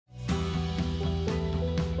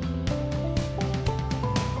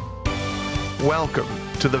Welcome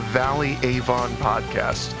to the Valley Avon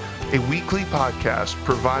Podcast, a weekly podcast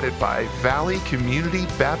provided by Valley Community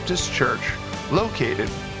Baptist Church, located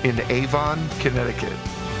in Avon, Connecticut.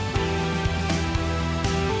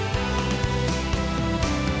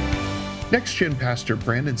 NextGen Pastor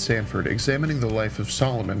Brandon Sanford, examining the life of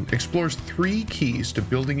Solomon, explores 3 keys to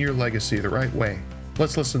building your legacy the right way.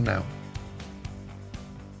 Let's listen now.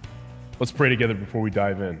 Let's pray together before we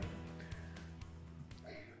dive in.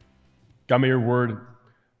 God, may your word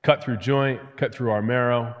cut through joint, cut through our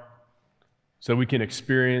marrow, so we can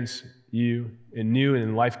experience you in new and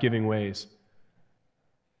in life-giving ways.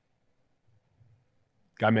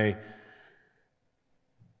 God, may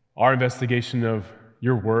our investigation of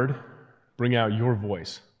your word bring out your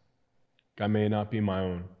voice. God, may it not be my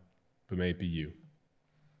own, but may it be you.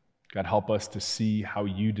 God, help us to see how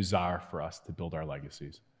you desire for us to build our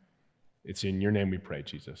legacies. It's in your name we pray,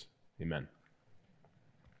 Jesus. Amen.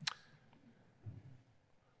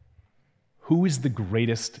 Who is the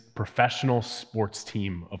greatest professional sports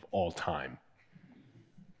team of all time?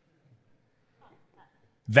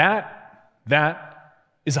 That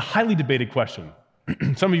is a highly debated question.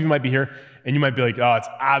 Some of you might be here and you might be like, oh, it's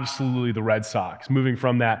absolutely the Red Sox, moving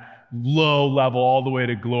from that low level all the way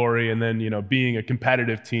to glory and then, being a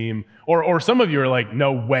competitive team. Or some of you are like,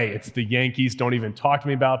 no way, it's the Yankees. Don't even talk to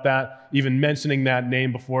me about that. Even mentioning that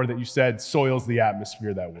name before that you said soils the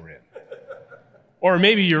atmosphere that we're in. Or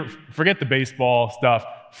maybe forget the baseball stuff,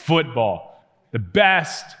 football. The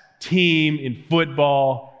best team in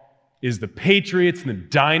football is the Patriots and the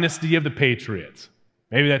dynasty of the Patriots.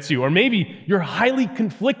 Maybe that's you. Or maybe you're highly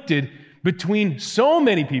conflicted between so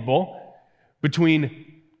many people,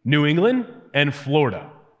 between New England and Florida,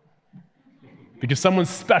 because someone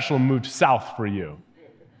special moved south for you.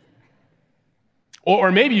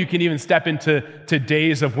 Or maybe you can even step into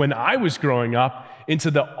days of when I was growing up,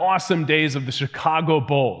 into the awesome days of the Chicago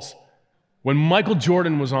Bulls, when Michael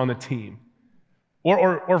Jordan was on the team.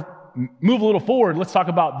 Or move a little forward, let's talk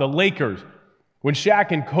about the Lakers, when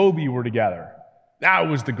Shaq and Kobe were together. That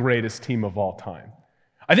was the greatest team of all time.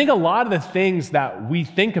 I think a lot of the things that we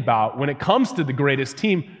think about when it comes to the greatest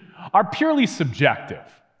team are purely subjective.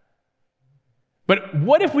 But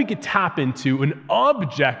what if we could tap into an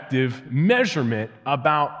objective measurement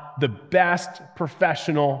about the best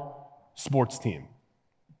professional sports team?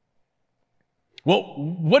 Well,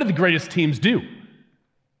 what do the greatest teams do?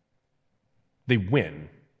 They win.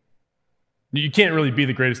 You can't really be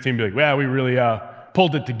the greatest team and be like, well, we really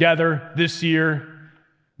pulled it together this year,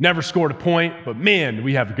 never scored a point, but man,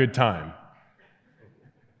 we have a good time.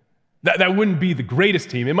 That wouldn't be the greatest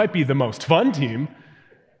team. It might be the most fun team,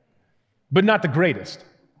 but not the greatest.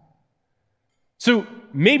 So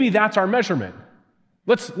maybe that's our measurement.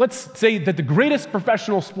 Let's say that the greatest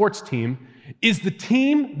professional sports team is the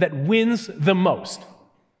team that wins the most.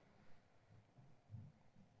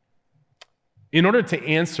 In order to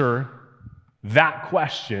answer that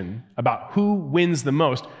question about who wins the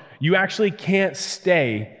most, you actually can't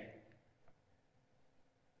stay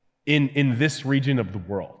in this region of the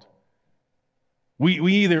world. We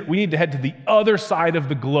need to head to the other side of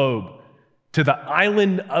the globe, to the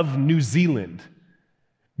island of New Zealand,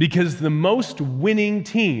 because the most winning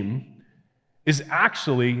team is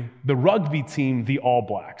actually the rugby team, the All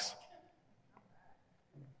Blacks.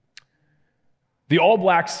 The All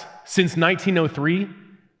Blacks, since 1903,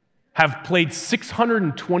 have played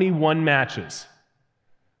 621 matches.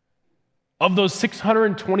 Of those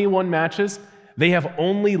 621 matches, they have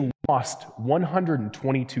only lost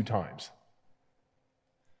 122 times.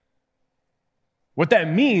 What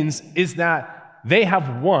that means is that they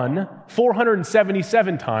have won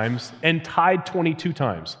 477 times and tied 22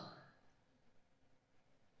 times.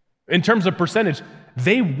 In terms of percentage,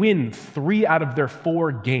 they win 3 out of their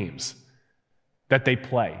 4 games that they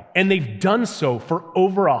play, and they've done so for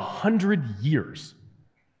over 100 years.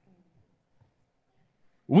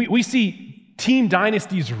 We see team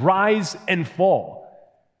dynasties rise and fall.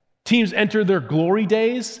 Teams enter their glory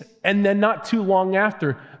days, and then not too long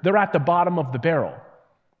after, they're at the bottom of the barrel.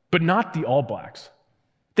 But not the All Blacks.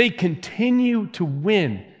 They continue to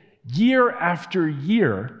win year after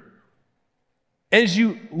year. As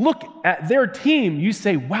you look at their team, you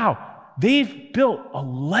say, wow, they've built a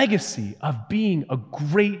legacy of being a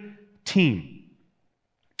great team.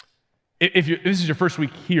 If this is your first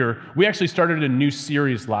week here, we actually started a new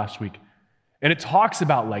series last week, and it talks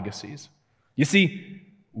about legacies. You see,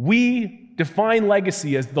 we define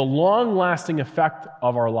legacy as the long-lasting effect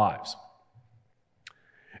of our lives.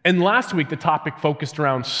 And last week, the topic focused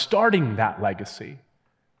around starting that legacy.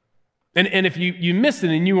 And if you missed it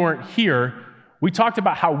and you weren't here, we talked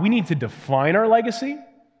about how we need to define our legacy,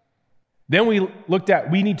 Then we looked at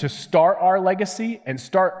we need to start our legacy and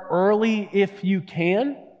start early if you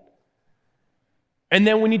can. And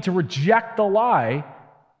then we need to reject the lie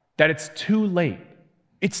that it's too late.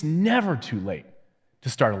 It's never too late to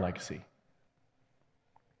start a legacy.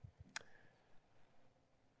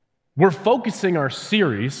 We're focusing our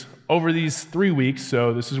series over these 3 weeks,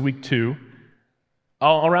 so this is week 2,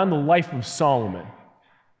 around the life of Solomon.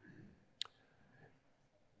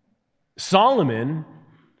 Solomon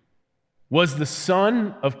was the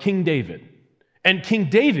son of King David, and King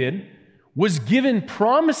David was given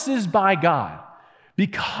promises by God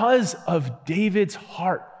because of David's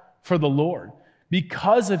heart for the Lord.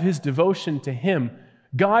 Because of his devotion to him,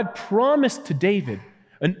 God promised to David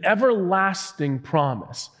an everlasting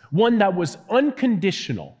promise, one that was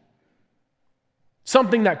unconditional,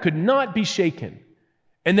 something that could not be shaken,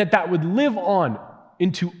 and that would live on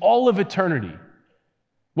into all of eternity.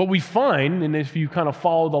 What we find, and if you kind of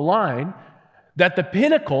follow the line, that the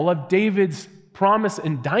pinnacle of David's promise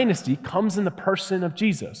and dynasty comes in the person of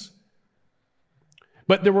Jesus.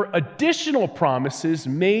 But there were additional promises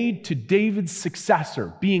made to David's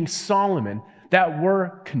successor, being Solomon, that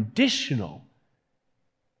were conditional.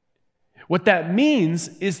 What that means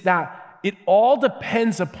is that it all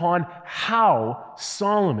depends upon how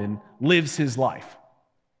Solomon lives his life.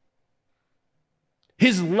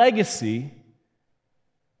 His legacy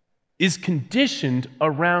is conditioned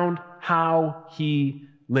around how he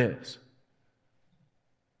lives.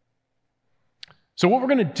 So what we're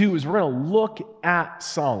going to do is we're going to look at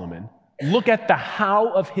Solomon, look at the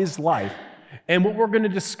how of his life, and what we're going to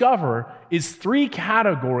discover is 3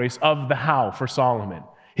 categories of the how for Solomon: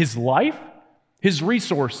 his life, his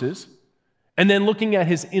resources, and then looking at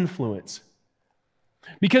his influence.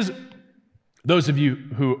 Because those of you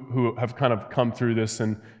who have kind of come through this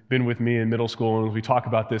and been with me in middle school, and we talk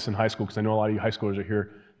about this in high school, because I know a lot of you high schoolers are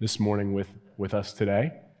here this morning with us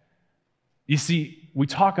today. You see, we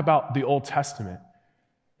talk about the Old Testament,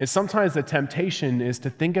 and sometimes the temptation is to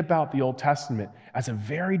think about the Old Testament as a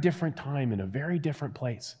very different time in a very different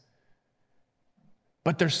place.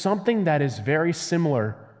 But there's something that is very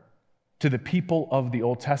similar to the people of the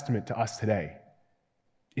Old Testament to us today.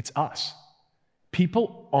 It's us.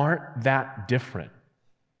 People aren't that different.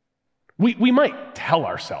 We might tell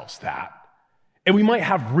ourselves that, and we might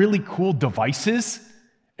have really cool devices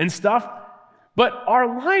and stuff, but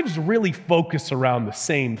our lives really focus around the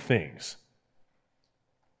same things.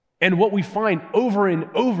 And what we find over and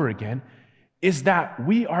over again is that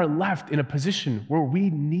we are left in a position where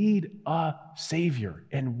we need a Savior,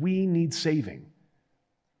 and we need saving.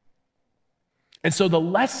 And so the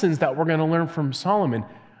lessons that we're going to learn from Solomon,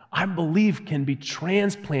 I believe, can be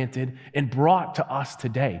transplanted and brought to us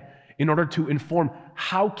today in order to inform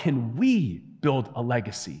how can we build a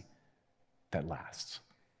legacy that lasts.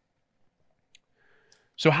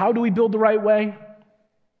 So how do we build the right way?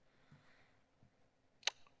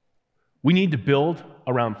 We need to build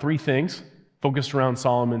around 3 things, focused around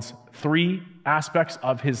Solomon's 3 aspects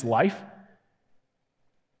of his life,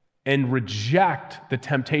 and reject the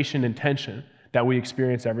temptation and tension that we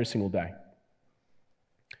experience every single day.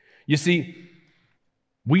 You see,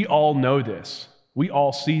 we all know this. We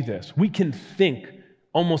all see this. We can think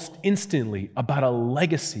almost instantly about a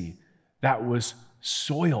legacy that was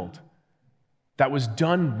soiled, that was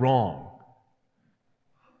done wrong.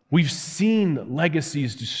 We've seen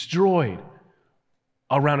legacies destroyed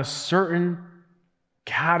around a certain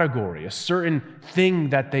category, a certain thing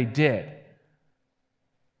that they did.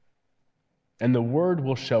 And the Word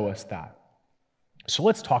will show us that. So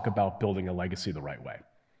let's talk about building a legacy the right way.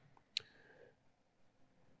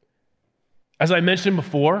 As I mentioned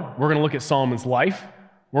before, we're going to look at Solomon's life,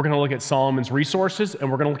 we're going to look at Solomon's resources,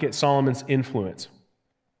 and we're going to look at Solomon's influence.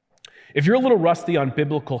 If you're a little rusty on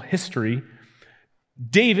biblical history,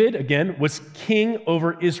 David, again, was king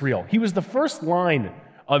over Israel. He was the first line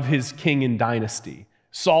of his king and dynasty.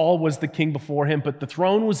 Saul was the king before him, but the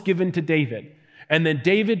throne was given to David, and then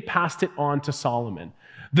David passed it on to Solomon.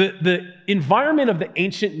 The environment of the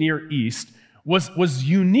ancient Near East was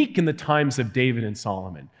unique in the times of David and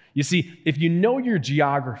Solomon. You see, if you know your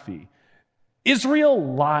geography,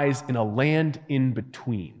 Israel lies in a land in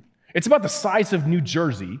between. It's about the size of New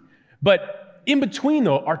Jersey, but in between,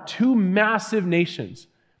 though, are 2 massive nations.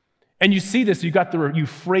 And you see this, you've got the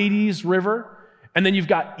Euphrates River, and then you've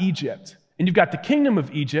got Egypt. And you've got the kingdom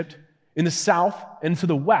of Egypt in the south and to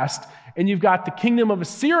the west, and you've got the kingdom of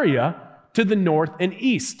Assyria to the north and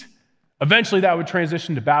east. Eventually, that would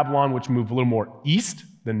transition to Babylon, which moved a little more east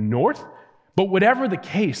than north. But whatever the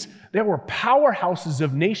case, there were powerhouses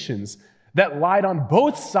of nations that lied on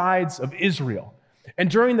both sides of Israel. And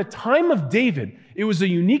during the time of David, it was a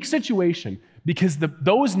unique situation because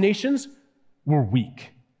those nations were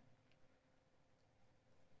weak.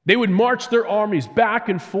 They would march their armies back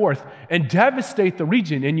and forth and devastate the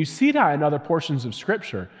region. And you see that in other portions of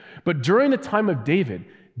Scripture. But during the time of David,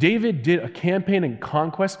 David did a campaign and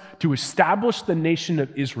conquest to establish the nation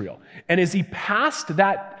of Israel. And as he passed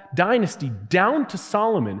that dynasty down to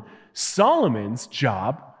Solomon, Solomon's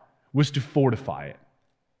job was to fortify it.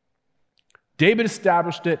 David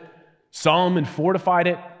established it, Solomon fortified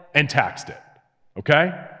it, and taxed it.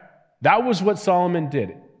 Okay? That was what Solomon did.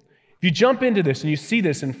 If you jump into this and you see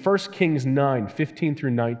this in 1 Kings 9, 15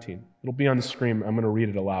 through 19, it'll be on the screen. I'm going to read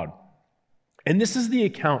it aloud. And this is the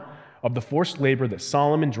account of the forced labor that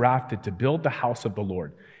Solomon drafted to build the house of the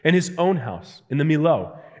Lord, and his own house, in the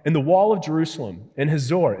Millo, and the wall of Jerusalem, and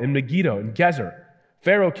Hazor, and Megiddo, and Gezer.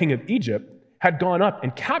 Pharaoh, king of Egypt, had gone up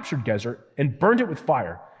and captured Gezer and burned it with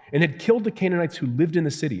fire, and had killed the Canaanites who lived in the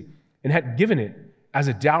city, and had given it as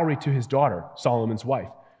a dowry to his daughter, Solomon's wife.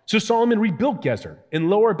 So Solomon rebuilt Gezer, in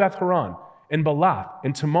lower Beth Horon, and Balath,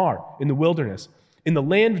 and Tamar, in the wilderness, in the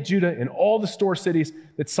land of Judah, and all the store cities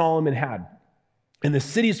that Solomon had, and the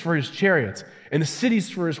cities for his chariots, and the cities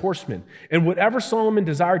for his horsemen, and whatever Solomon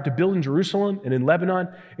desired to build in Jerusalem and in Lebanon,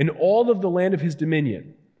 and all of the land of his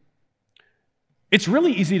dominion. It's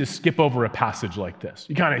really easy to skip over a passage like this.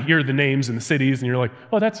 You kind of hear the names and the cities, and you're like,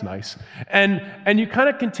 oh, that's nice. And you kind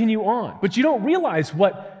of continue on. But you don't realize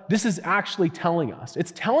what this is actually telling us.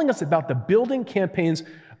 It's telling us about the building campaigns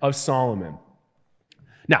of Solomon.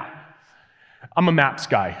 Now, I'm a maps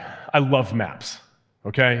guy. I love maps.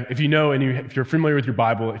 Okay? If you know, and if you're familiar with your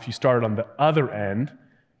Bible, if you started on the other end,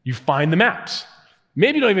 you find the maps.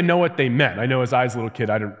 Maybe you don't even know what they meant. I know as I was a little kid,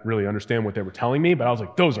 I didn't really understand what they were telling me, but I was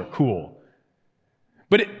like, those are cool.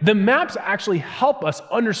 But the maps actually help us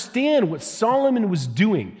understand what Solomon was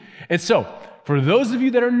doing. And so, for those of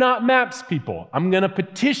you that are not maps people, I'm going to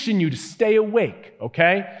petition you to stay awake,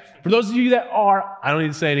 okay? For those of you that are, I don't need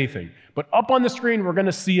to say anything. But up on the screen, we're going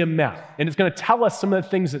to see a map. And it's going to tell us some of the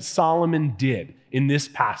things that Solomon did in this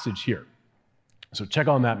passage here. So check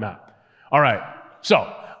on that map. All right.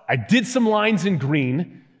 So I did some lines in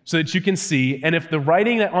green so that you can see. And if the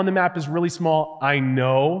writing on the map is really small, I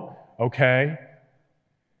know, okay?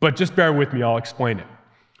 But just bear with me. I'll explain it.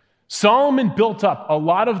 Solomon built up a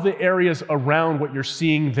lot of the areas around what you're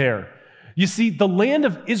seeing there. You see, the land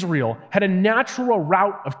of Israel had a natural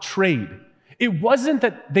route of trade. It wasn't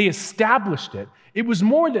that they established it. It was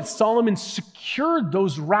more that Solomon secured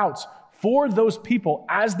those routes for those people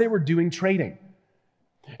as they were doing trading.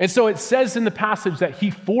 And so it says in the passage that he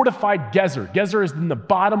fortified Gezer. Gezer is in the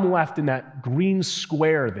bottom left in that green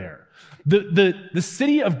square there. The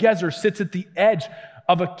city of Gezer sits at the edge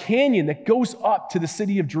of a canyon that goes up to the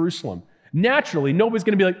city of Jerusalem. Naturally, nobody's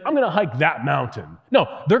going to be like, I'm going to hike that mountain.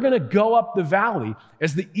 No, they're going to go up the valley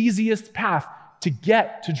as the easiest path to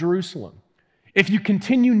get to Jerusalem. If you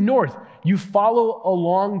continue north, you follow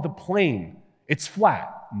along the plain. It's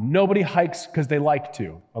flat. Nobody hikes because they like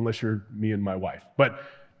to, unless you're me and my wife. But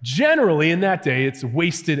generally, in that day, it's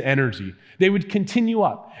wasted energy. They would continue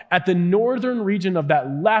up. At the northern region of that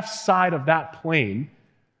left side of that plain,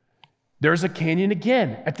 there's a canyon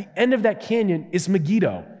again. At the end of that canyon is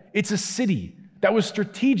Megiddo. It's a city that was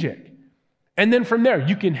strategic. And then from there,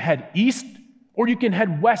 you can head east or you can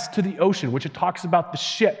head west to the ocean, which it talks about the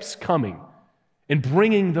ships coming and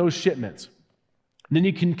bringing those shipments. And then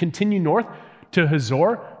you can continue north to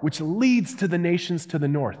Hazor, which leads to the nations to the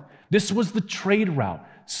north. This was the trade route.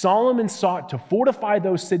 Solomon sought to fortify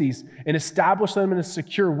those cities and establish them in a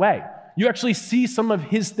secure way. You actually see some of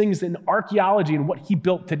his things in archaeology and what he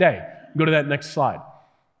built today. Go to that next slide.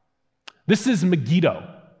 This is Megiddo.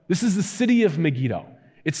 This is the city of Megiddo.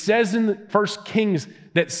 It says in the 1 Kings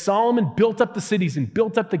that Solomon built up the cities and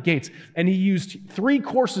built up the gates, and he used 3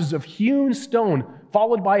 courses of hewn stone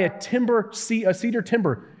followed by a cedar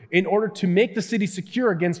timber in order to make the city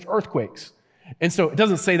secure against earthquakes. And so it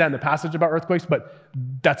doesn't say that in the passage about earthquakes, but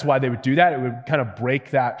that's why they would do that. It would kind of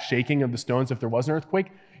break that shaking of the stones if there was an earthquake.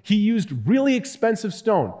 He used really expensive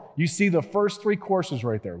stone. You see the first 3 courses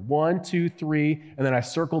right there. 1, 2, 3, and then I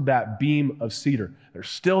circled that beam of cedar. They're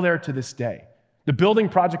still there to this day. The building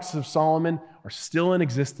projects of Solomon are still in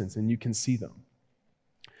existence, and you can see them.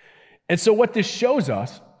 And so what this shows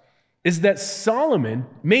us is that Solomon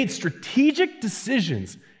made strategic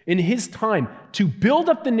decisions in his time to build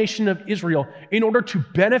up the nation of Israel in order to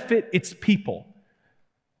benefit its people.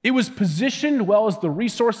 It was positioned well as the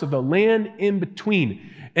resource of the land in between,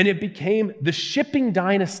 and it became the shipping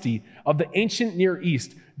dynasty of the ancient Near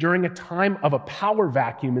East during a time of a power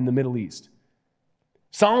vacuum in the Middle East.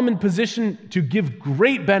 Solomon positioned to give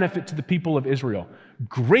great benefit to the people of Israel,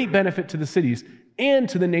 great benefit to the cities, and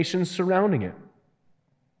to the nations surrounding it.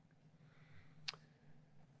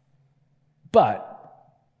 But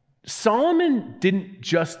Solomon didn't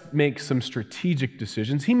just make some strategic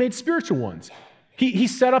decisions, he made spiritual ones. He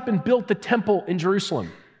set up and built the temple in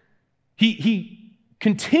Jerusalem. He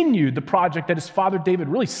continued the project that his father David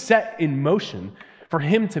really set in motion for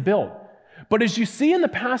him to build. But as you see in the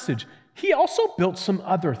passage, he also built some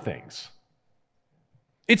other things.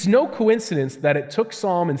 It's no coincidence that it took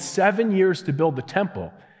Solomon 7 years to build the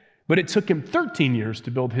temple, but it took him 13 years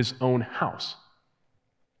to build his own house.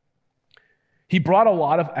 He brought a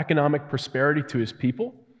lot of economic prosperity to his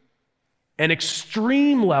people and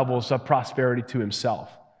extreme levels of prosperity to himself.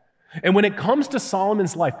 And when it comes to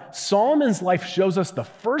Solomon's life shows us the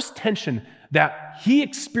first tension that he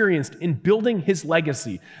experienced in building his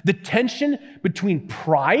legacy, the tension between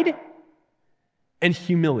pride and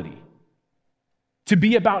humility. To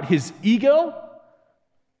be about his ego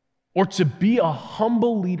or to be a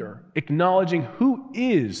humble leader, acknowledging who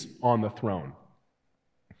is on the throne.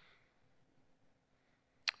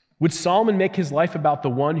 Would Solomon make his life about the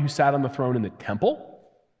one who sat on the throne in the temple?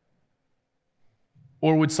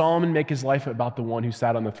 Or would Solomon make his life about the one who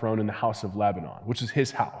sat on the throne in the house of Lebanon, which is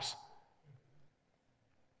his house?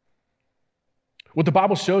 What the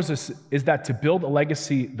Bible shows us is that to build a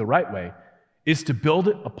legacy the right way is to build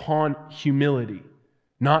it upon humility,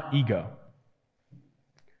 not ego.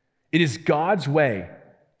 It is God's way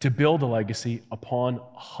to build a legacy upon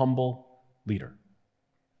a humble leader.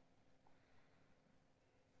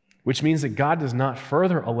 Which means that God does not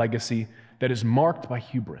further a legacy that is marked by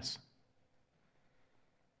hubris.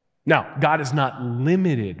 Now, God is not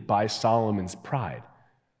limited by Solomon's pride,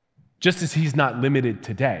 just as he's not limited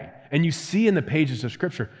today. And you see in the pages of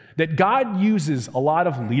Scripture that God uses a lot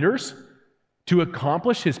of leaders to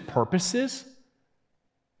accomplish his purposes,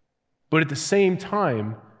 but at the same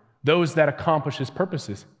time, those that accomplish his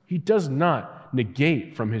purposes, he does not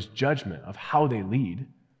negate from his judgment of how they lead.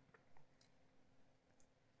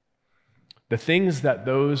 The things that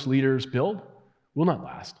those leaders build will not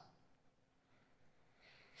last.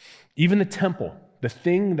 Even the temple, the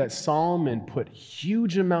thing that Solomon put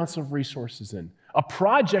huge amounts of resources in, a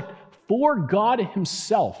project for God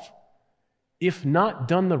himself, if not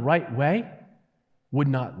done the right way, would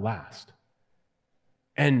not last.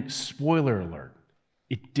 And spoiler alert,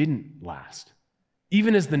 it didn't last.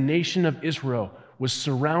 Even as the nation of Israel was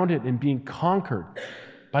surrounded and being conquered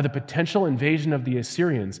by the potential invasion of the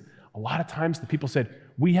Assyrians, a lot of times the people said,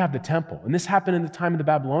 we have the temple. And this happened in the time of the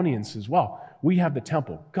Babylonians as well. We have the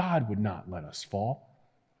temple. God would not let us fall.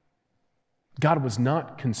 God was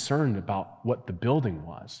not concerned about what the building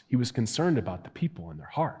was. He was concerned about the people and their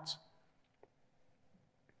hearts.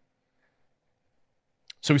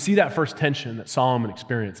 So we see that first tension that Solomon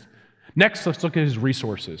experienced. Next, let's look at his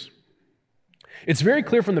resources. It's very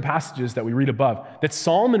clear from the passages that we read above that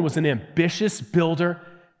Solomon was an ambitious builder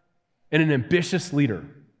and an ambitious leader.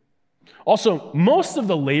 Also, most of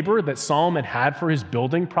the labor that Solomon had for his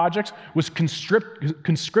building projects was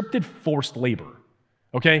conscripted forced labor.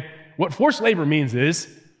 Okay? What forced labor means is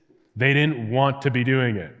they didn't want to be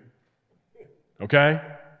doing it. Okay?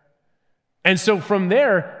 And so from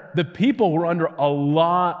there, the people were under a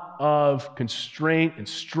lot of constraint and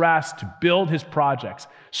stress to build his projects.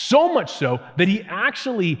 So much so that he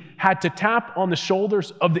actually had to tap on the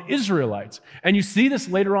shoulders of the Israelites. And you see this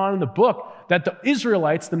later on in the book, that the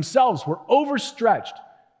Israelites themselves were overstretched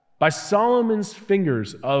by Solomon's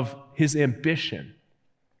fingers of his ambition.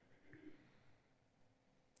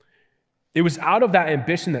 It was out of that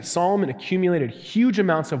ambition that Solomon accumulated huge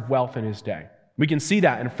amounts of wealth in his day. We can see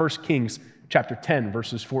that in 1 Kings chapter 10,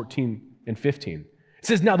 verses 14 and 15. It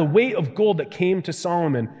says, now the weight of gold that came to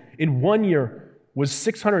Solomon in 1 year was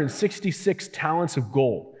 666 talents of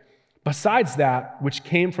gold. Besides that, which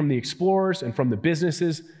came from the explorers and from the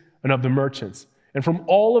businesses and of the merchants, and from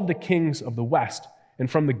all of the kings of the west,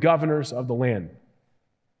 and from the governors of the land.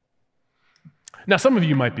 Now, some of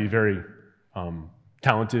you might be very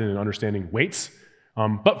talented in understanding weights,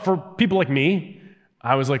 but for people like me,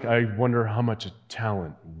 I was like, I wonder how much a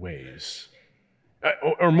talent weighs.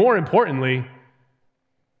 Or more importantly,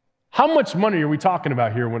 how much money are we talking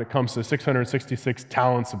about here when it comes to 666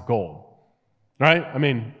 talents of gold? Right? I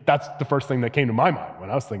mean, that's the first thing that came to my mind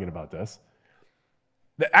when I was thinking about this.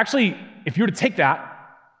 Actually, if you were to take that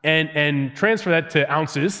and transfer that to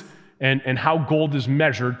ounces and how gold is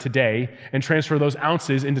measured today and transfer those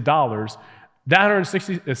ounces into dollars, that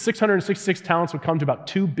 666 talents would come to about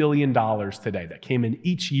 $2 billion today that came in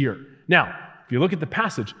each year. Now, if you look at the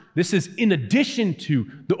passage, this is in addition to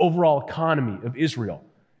the overall economy of Israel.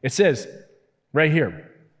 It says right here,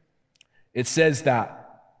 it says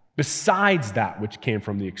that besides that which came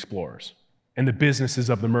from the explorers and the businesses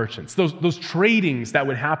of the merchants, those tradings that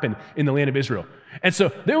would happen in the land of Israel. And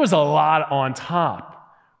so there was a lot on top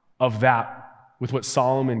of that with what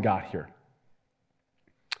Solomon got here.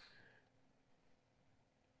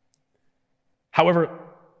 However,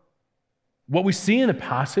 what we see in the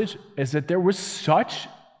passage is that there was such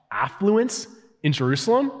affluence in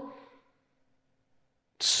Jerusalem,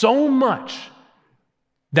 so much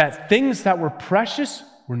that things that were precious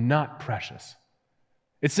were not precious.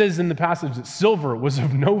 It says in the passage that silver was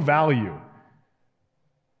of no value.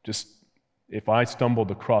 Just if I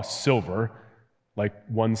stumbled across silver, like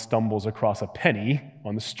one stumbles across a penny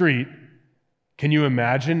on the street, can you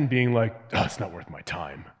imagine being like, oh, it's not worth my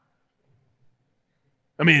time?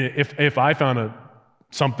 I mean, if I found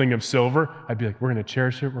something of silver, I'd be like, we're going to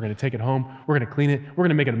cherish it, we're going to take it home, we're going to clean it, we're going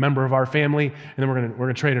to make it a member of our family, and then we're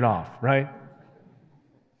going to trade it off, right?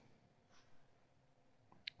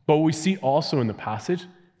 But what we see also in the passage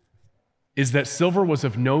is that silver was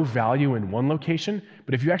of no value in one location,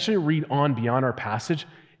 but if you actually read on beyond our passage,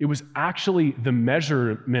 it was actually the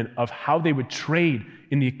measurement of how they would trade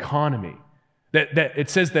in the economy. That it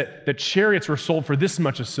says that the chariots were sold for this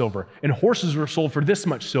much of silver and horses were sold for this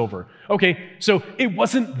much silver. Okay, so it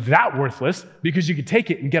wasn't that worthless because you could take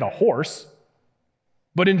it and get a horse.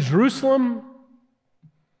 But in Jerusalem,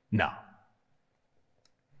 no.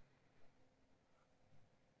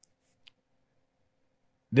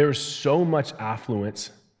 There's so much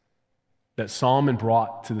affluence that Solomon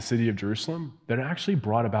brought to the city of Jerusalem that it actually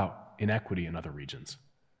brought about inequity in other regions.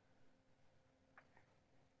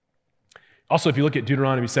 Also, if you look at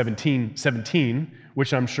Deuteronomy 17,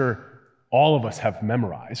 which I'm sure all of us have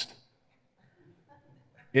memorized,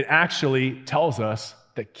 it actually tells us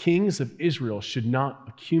that kings of Israel should not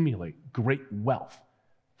accumulate great wealth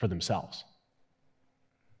for themselves.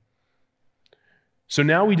 So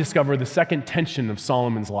now we discover the second tension of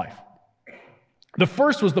Solomon's life. The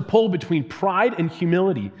first was the pull between pride and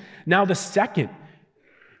humility. Now the second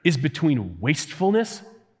is between wastefulness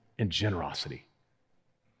and generosity.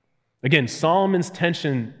 Again, Solomon's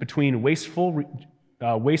tension between wasteful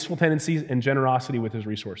tendencies and generosity with his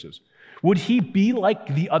resources. Would he be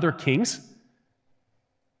like the other kings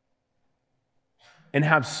and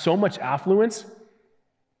have so much affluence?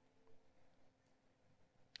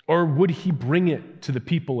 Or would he bring it to the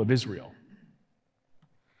people of Israel?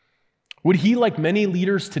 Would he, like many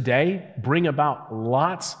leaders today, bring about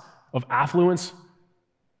lots of affluence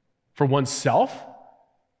for oneself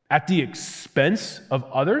at the expense of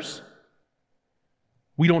others?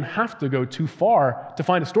 We don't have to go too far to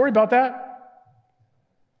find a story about that.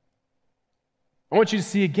 I want you to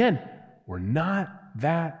see again, we're not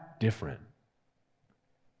that different.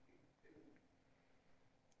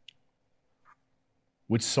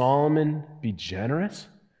 Would Solomon be generous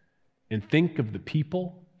and think of the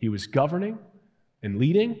people he was governing and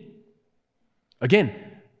leading? Again,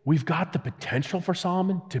 we've got the potential for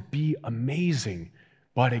Solomon to be amazing,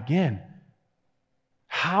 but again,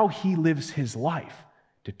 how he lives his life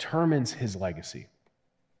determines his legacy.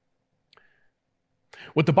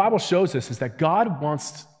 What the Bible shows us is that God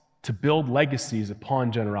wants to build legacies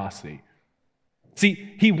upon generosity.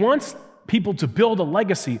 See, he wants people to build a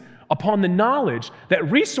legacy upon the knowledge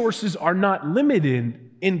that resources are not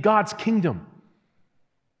limited in God's kingdom.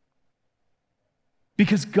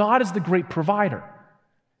 Because God is the great provider.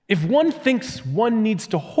 If one thinks one needs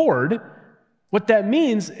to hoard, what that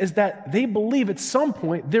means is that they believe at some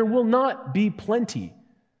point there will not be plenty.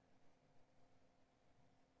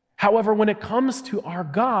 However, when it comes to our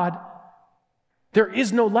God, there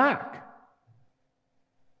is no lack.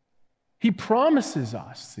 He promises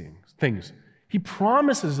us things. He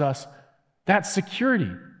promises us that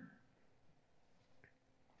security.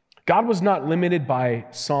 God was not limited by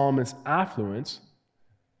Solomon's affluence.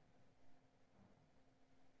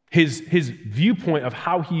 His viewpoint of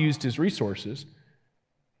how he used his resources.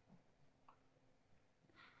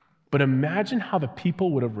 But imagine how the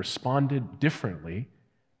people would have responded differently,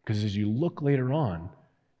 because as you look later on,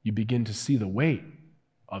 you begin to see the weight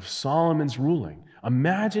of Solomon's ruling.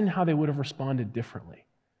 Imagine how they would have responded differently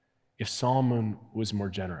if Solomon was more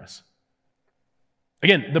generous.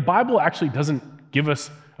 Again, the Bible actually doesn't give us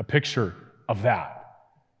a picture of that.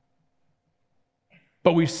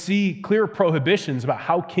 But we see clear prohibitions about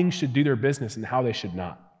how kings should do their business and how they should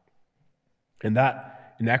not. And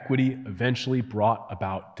that inequity eventually brought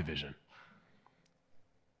about division.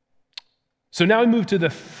 So now we move to the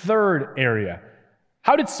third area.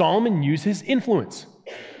 How did Solomon use his influence?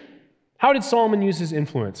 How did Solomon use his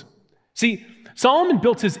influence? See, Solomon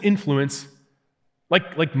built his influence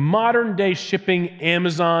like modern day shipping,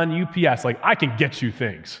 Amazon, UPS, like I can get you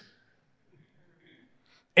things.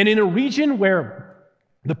 And in a region where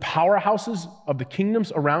the powerhouses of the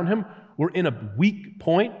kingdoms around him were in a weak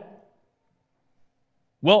point,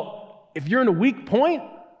 well, if you're in a weak point,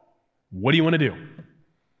 what do you want to do?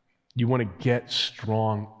 You want to get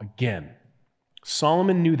strong again.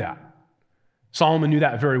 Solomon knew that. Solomon knew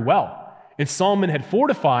that very well. And Solomon had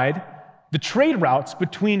fortified the trade routes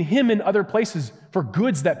between him and other places for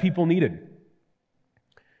goods that people needed.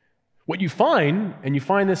 What you find, and you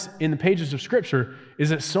find this in the pages of Scripture, is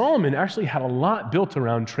that Solomon actually had a lot built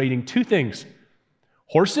around trading two things: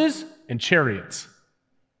 horses and chariots.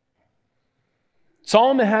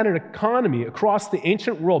 Solomon had an economy across the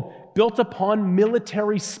ancient world built upon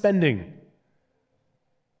military spending.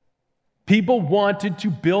 People wanted to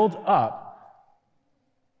build up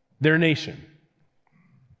their nation.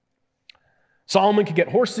 Solomon could get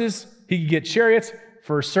horses, he could get chariots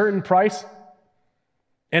for a certain price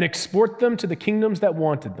and export them to the kingdoms that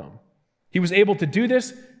wanted them. He was able to do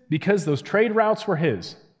this because those trade routes were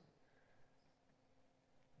his.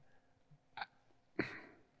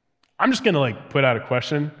 I'm just going to put out a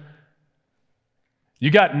question.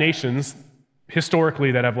 You got nations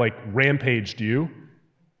historically that have rampaged you.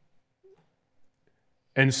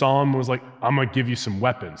 And Solomon was like, I'm going to give you some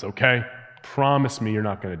weapons, okay? Promise me you're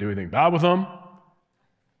not going to do anything bad with them.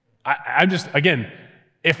 I'm just, again,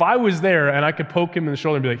 if I was there and I could poke him in the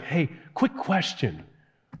shoulder and be like, hey, quick question.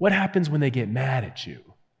 What happens when they get mad at you?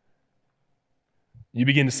 You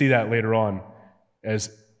begin to see that later on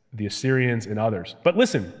as the Assyrians and others. But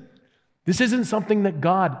listen, this isn't something that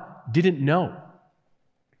God didn't know.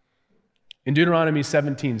 In Deuteronomy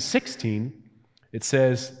 17:16, it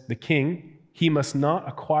says, the king, he must not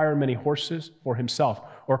acquire many horses for himself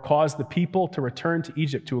or cause the people to return to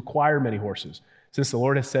Egypt to acquire many horses, since the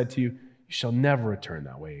Lord has said to you, you shall never return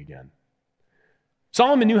that way again.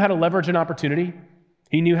 Solomon knew how to leverage an opportunity.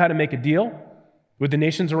 He knew how to make a deal with the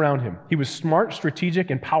nations around him. He was smart, strategic,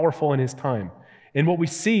 and powerful in his time. And what we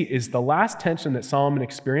see is the last tension that Solomon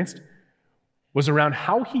experienced was around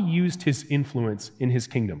how he used his influence in his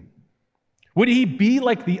kingdom. Would he be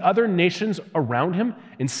like the other nations around him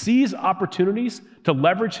and seize opportunities to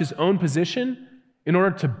leverage his own position in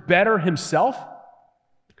order to better himself?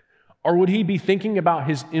 Or would he be thinking about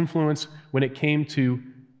his influence when it came to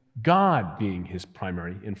God being his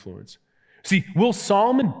primary influence? See, will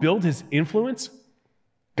Solomon build his influence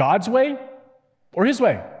God's way or his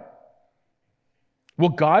way? Will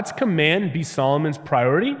God's command be Solomon's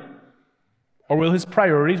priority, or will his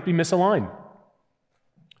priorities be misaligned?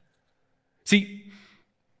 See,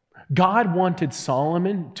 God wanted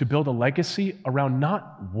Solomon to build a legacy around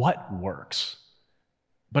not what works,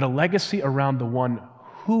 but a legacy around the one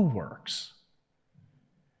who works.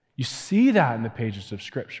 You see that in the pages of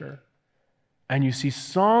Scripture. And you see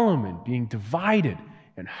Solomon being divided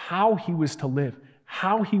in how he was to live,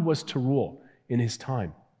 how he was to rule in his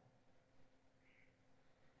time.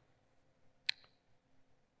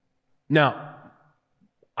 Now,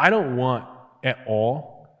 I don't want at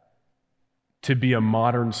all to be a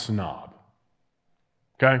modern snob,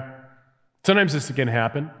 okay? Sometimes this can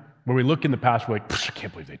happen where we look in the past, we're like, I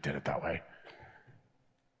can't believe they did it that way.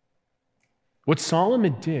 What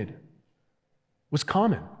Solomon did was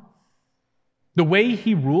common. The way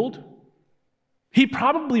he ruled, he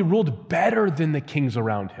probably ruled better than the kings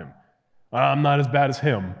around him. I'm not as bad as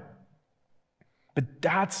him. But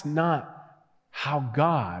that's not how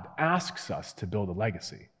God asks us to build a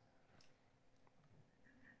legacy.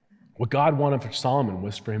 What God wanted for Solomon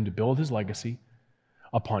was for him to build his legacy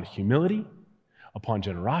upon humility, upon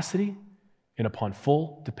generosity, and upon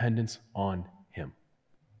full dependence on him.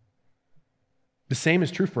 The same is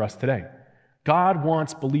true for us today. God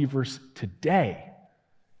wants believers today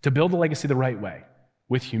to build a legacy the right way,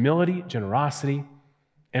 with humility, generosity,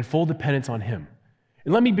 and full dependence on him.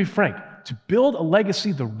 And let me be frank, to build a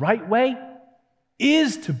legacy the right way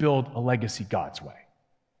is to build a legacy God's way.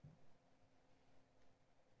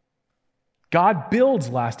 God builds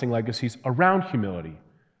lasting legacies around humility,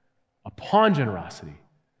 upon generosity,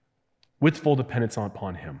 with full dependence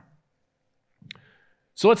upon him.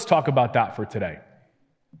 So let's talk about that for today.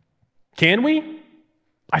 Can we?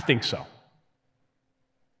 I think so.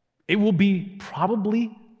 It will be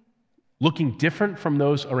probably looking different from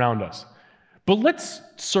those around us. But let's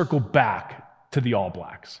circle back to the All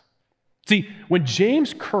Blacks. See, when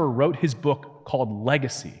James Kerr wrote his book called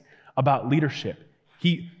Legacy about leadership,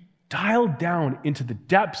 he dialed down into the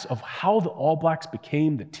depths of how the All Blacks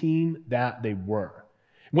became the team that they were.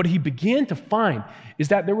 What he began to find is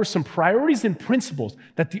that there were some priorities and principles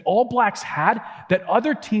that the All Blacks had that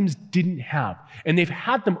other teams didn't have, and they've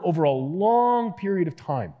had them over a long period of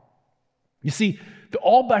time. You see, the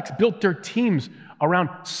All Blacks built their teams around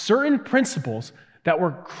certain principles that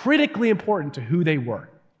were critically important to who they were.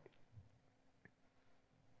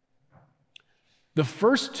 The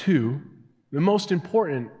first two, the most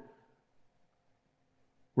important,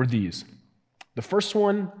 were these. The first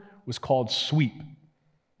one was called sweep.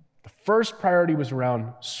 The first priority was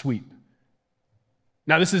around sweep.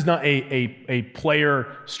 Now, this is not a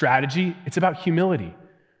player strategy. It's about humility.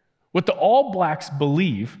 What the All Blacks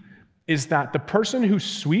believe is that the person who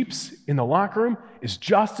sweeps in the locker room is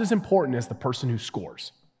just as important as the person who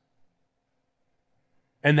scores.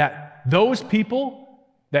 And that those people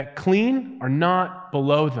that clean are not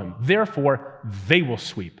below them. Therefore, they will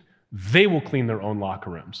sweep. They will clean their own locker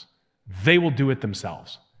rooms. They will do it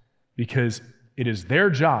themselves because it is their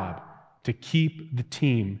job to keep the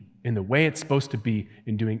team in the way it's supposed to be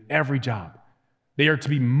in doing every job. They are to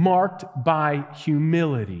be marked by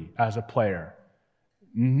humility as a player,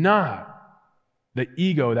 not the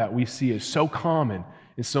ego that we see is so common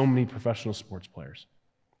in so many professional sports players.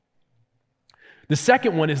 The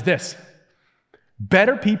second one is this: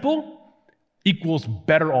 better people equals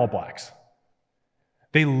better All Blacks.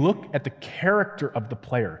 They look at the character of the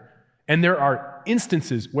player, and there are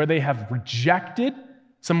instances where they have rejected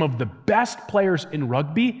some of the best players in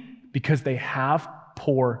rugby because they have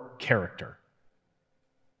poor character.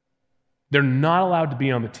 They're not allowed to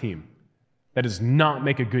be on the team. That does not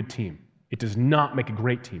make a good team. It does not make a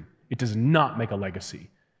great team. It does not make a legacy.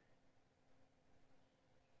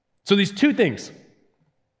 So these two things,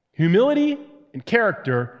 humility and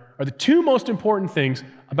character, are the two most important things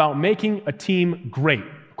about making a team great,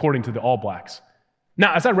 according to the All Blacks.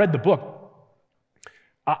 Now, as I read the book,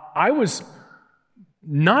 I was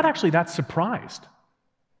not actually that surprised.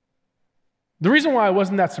 The reason why I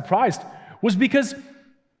wasn't that surprised was because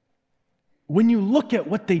when you look at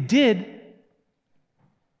what they did,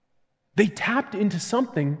 they tapped into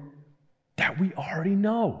something that we already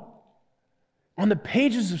know. On the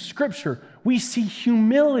pages of Scripture, we see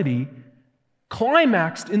humility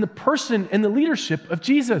climaxed in the person and the leadership of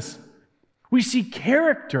Jesus. We see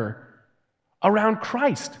character around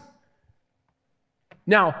Christ.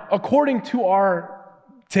 Now, according to our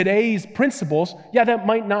today's principles, that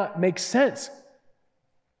might not make sense.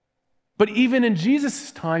 But even in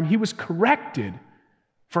Jesus' time, he was corrected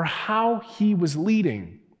for how he was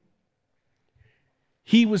leading.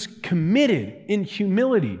 He was committed in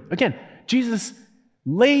humility. Again, Jesus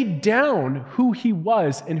laid down who he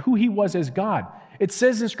was and who he was as God. It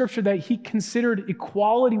says in Scripture that he considered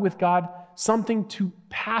equality with God something to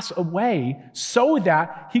pass away so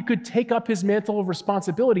that he could take up his mantle of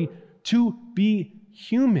responsibility to be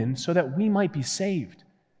human so that we might be saved.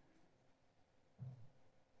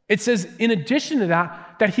 It says, in addition to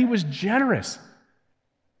that he was generous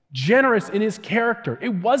in his character. It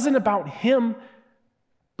wasn't about him,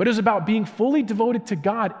 but it was about being fully devoted to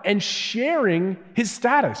God and sharing his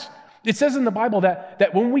status. It says in the Bible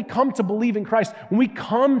that when we come to believe in Christ, when we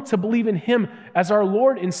come to believe in him as our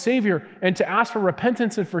Lord and Savior and to ask for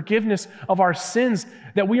repentance and forgiveness of our sins,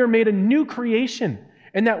 that we are made a new creation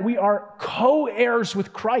and that we are co-heirs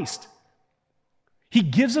with Christ. He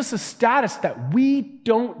gives us a status that we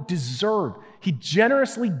don't deserve. He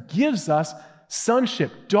generously gives us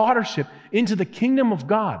sonship, daughtership into the kingdom of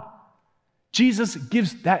God. Jesus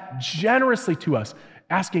gives that generously to us,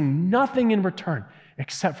 asking nothing in return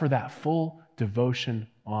except for that full devotion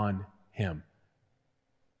on him.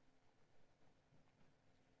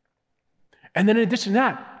 And then in addition to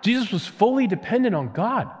that, Jesus was fully dependent on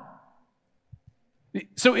God.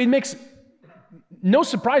 So it makes no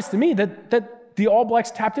surprise to me that the All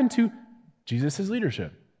Blacks tapped into Jesus'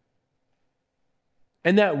 leadership.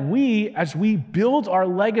 And that we, as we build our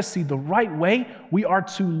legacy the right way, we are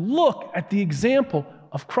to look at the example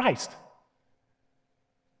of Christ.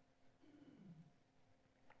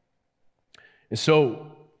 And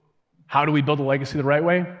so, how do we build a legacy the right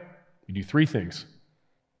way? We do three things.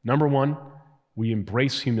 Number one, we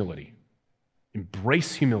embrace humility.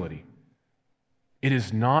 Embrace humility. It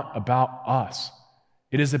is not about us.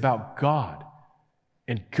 It is about God.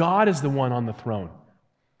 And God is the one on the throne.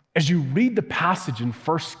 As you read the passage in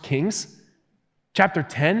 1 Kings, chapter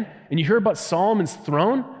 10, and you hear about Solomon's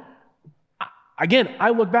throne, again, I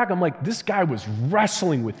look back, I'm like, this guy was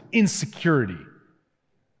wrestling with insecurity.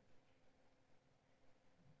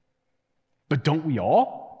 But don't we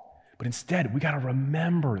all? But instead, we got to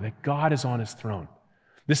remember that God is on his throne.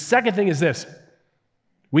 The second thing is this: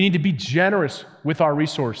 we need to be generous with our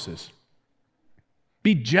resources.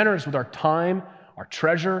 Be generous with our time, our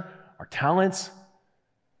treasure, our talents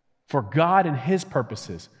for God and His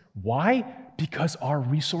purposes. Why? Because our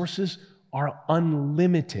resources are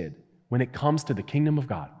unlimited when it comes to the kingdom of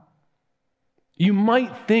God. You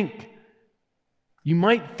might think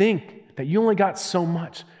that you only got so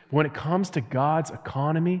much. But when it comes to God's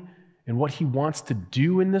economy and what He wants to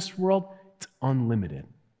do in this world, it's unlimited.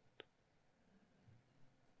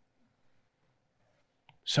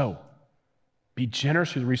 So, be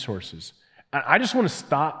generous with resources. I just want to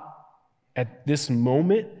stop at this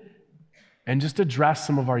moment and just address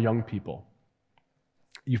some of our young people.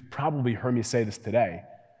 You've probably heard me say this today,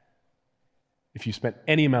 if you spent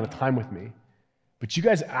any amount of time with me, but you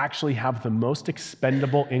guys actually have the most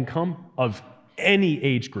expendable income of any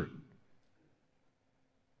age group.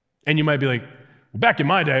 And you might be like, well, back in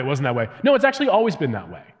my day, it wasn't that way. No, it's actually always been that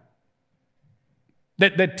way.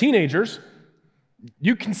 That teenagers,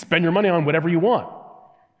 you can spend your money on whatever you want.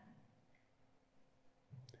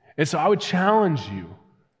 And so I would challenge you,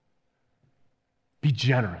 be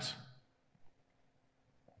generous.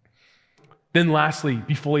 Then lastly,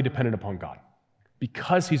 be fully dependent upon God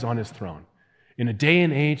because He's on His throne. In a day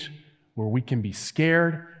and age where we can be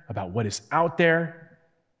scared about what is out there,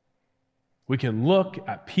 we can look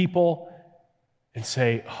at people and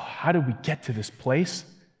say, oh, how did we get to this place?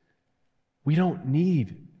 We don't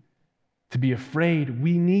need to be afraid.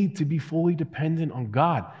 We need to be fully dependent on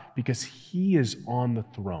God because He is on the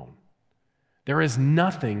throne. There is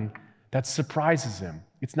nothing that surprises Him.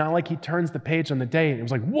 It's not like He turns the page on the day and it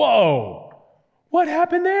was like, whoa, what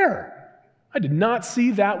happened there? I did not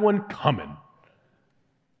see that one coming.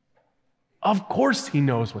 Of course He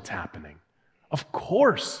knows what's happening. Of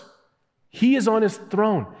course. He is on His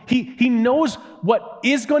throne. He knows what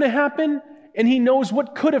is going to happen, and He knows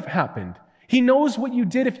what could have happened. He knows what you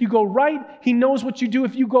did if you go right. He knows what you do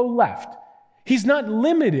if you go left. He's not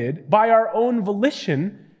limited by our own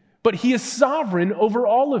volition, but He is sovereign over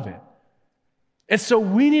all of it. And so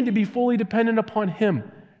we need to be fully dependent upon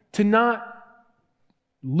Him, to not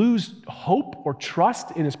lose hope or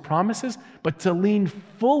trust in His promises, but to lean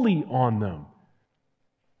fully on them.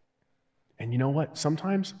 And you know what?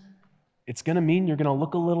 Sometimes it's going to mean you're going to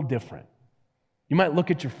look a little different. You might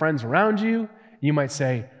look at your friends around you, you might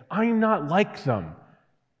say, I'm not like them.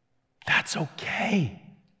 That's okay.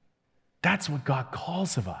 That's what God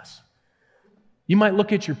calls of us. You might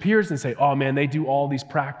look at your peers and say, oh man, they do all these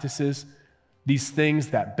practices, these things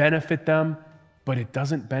that benefit them, but it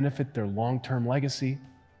doesn't benefit their long-term legacy.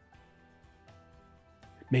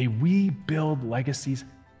 May we build legacies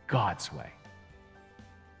God's way.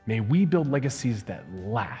 May we build legacies that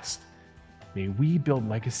last. May we build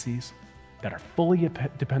legacies that are fully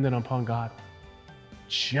dependent upon God,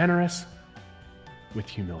 generous with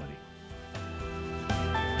humility.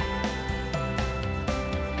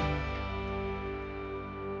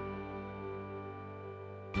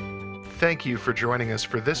 Thank you for joining us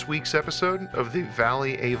for this week's episode of the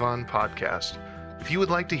Valley Avon podcast. If you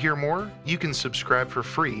would like to hear more, you can subscribe for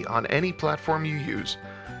free on any platform you use.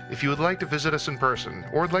 If you would like to visit us in person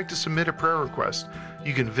or would like to submit a prayer request,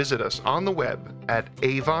 you can visit us on the web at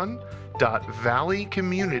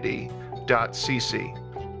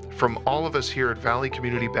avon.valleycommunity.cc. From all of us here at Valley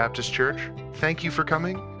Community Baptist Church, thank you for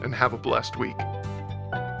coming and have a blessed week.